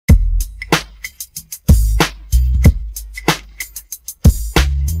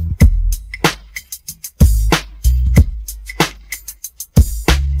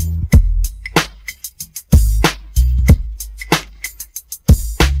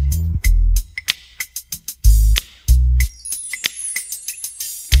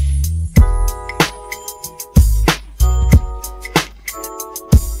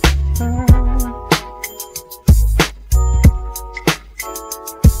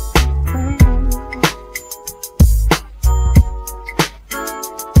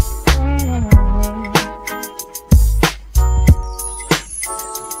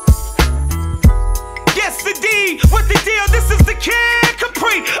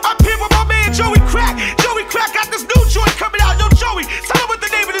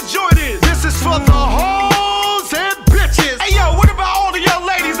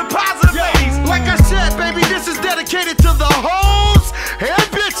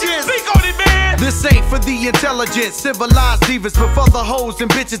This ain't for the intelligent, civilized divas, but for the hoes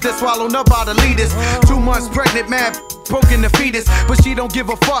and bitches that swallowed up by the leaders. 2 months pregnant, mad, broken the fetus, but she don't give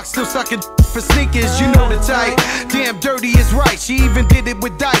a fuck, still sucking for sneakers. You know the type, damn dirty is right. She even did it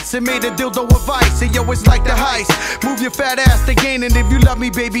with dice and made a dildo with vice. And yo, it's like the heist. Move your fat ass to gain, and if you love me,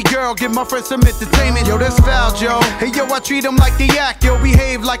 baby girl, give my friends some entertainment. Yo, that's foul, Joe. Hey, yo, I treat them like they act. Yo,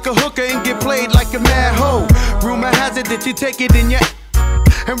 behave like a hooker and get played like a mad hoe. Rumor has it that you take it in your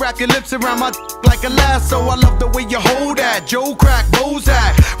and wrap your lips around my like a lasso. I love the way you hold that. Joe crack,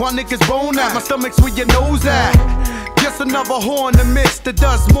 Bozak, while niggas bone at. My stomach's where your nose at. Just another horn to miss that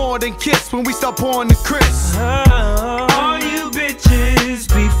does more than kiss when we start pouring the Chris. All you bitches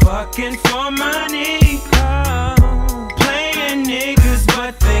be fucking for money, playing niggas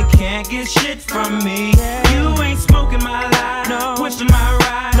but they can't get shit from me. You ain't smoking my life, no. Pushing my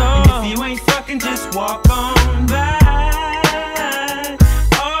ride, no. And if you ain't fucking, just walk on by.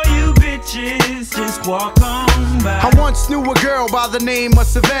 All you bitches, just walk on by. I once knew a girl by the name of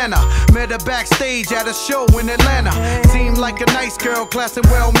Savannah. Met her backstage at a show in Atlanta. Seemed like a nice girl, class and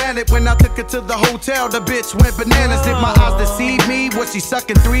well-mannered. When I took her to the hotel, the bitch went bananas. Did my eyes deceive me? Was she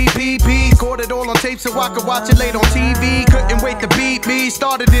sucking 3 PPs? Caught it all on tape so I could watch it late on TV. Couldn't wait to beat me.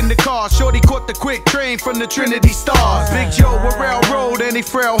 Started in the car. Shorty caught the quick train from the Trinity Stars. Big Joe, a railroad, any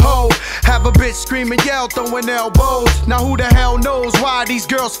frail hoe. Have a bitch screaming, yell, throwing elbows. Now who the hell knows why these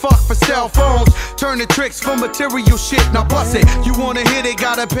girls fuck for cell phones? Turning tricks for material shit. Now bust it. You wanna hit it,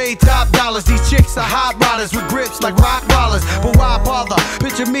 gotta pay top dollars. These chicks are hot riders with grips like rock rollers. But why bother?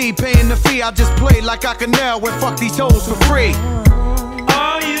 Picture me paying the fee. I just play like I can nail and fuck these hoes for free.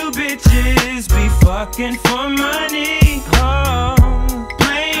 All you bitches be fucking for money,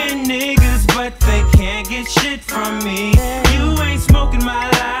 playing niggas but they can't get shit from me. You ain't smoking my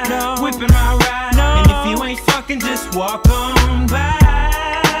life, no. Whipping my ride, no. And if you ain't fucking, just walk on by.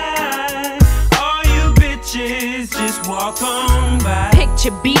 All you bitches, just walk on by.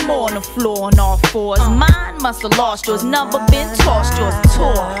 Picture B-more on the floor on all fours. Mine must have lost yours, number been tossed yours.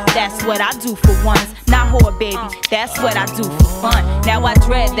 Tour, that's what I do for once. Not whore, baby, that's what I do for fun. Now I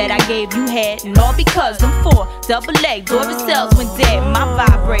dread that I gave you head, and all because them 4 AA Duracells went dead. My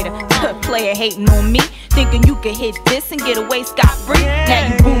vibrator, player hating on me, thinking you could hit this and get away scot-free. Now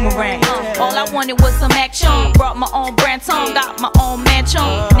you boomerang. All I wanted was some action. Brought my own brand tone, got my own mansion.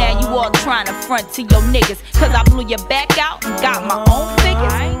 Now you all trying to front to your niggas, cause I blew your back out and got my own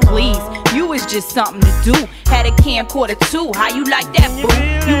figures. Please, you was just something to do. Had a camcorder too, how you like that,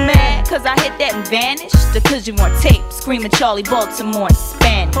 boo? You mad cause I hit that and vanished? Or cause you on tape, screaming Charlie Baltimore in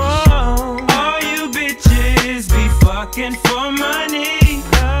Spanish? All you bitches be fucking for money,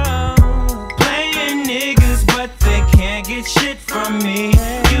 playing niggas but they can't get shit from me.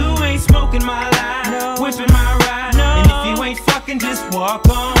 You ain't smoking my life, whipping my ride, and if you ain't fucking, just walk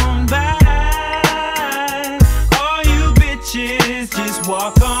on by. All you bitches, just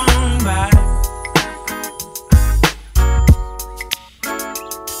walk on by.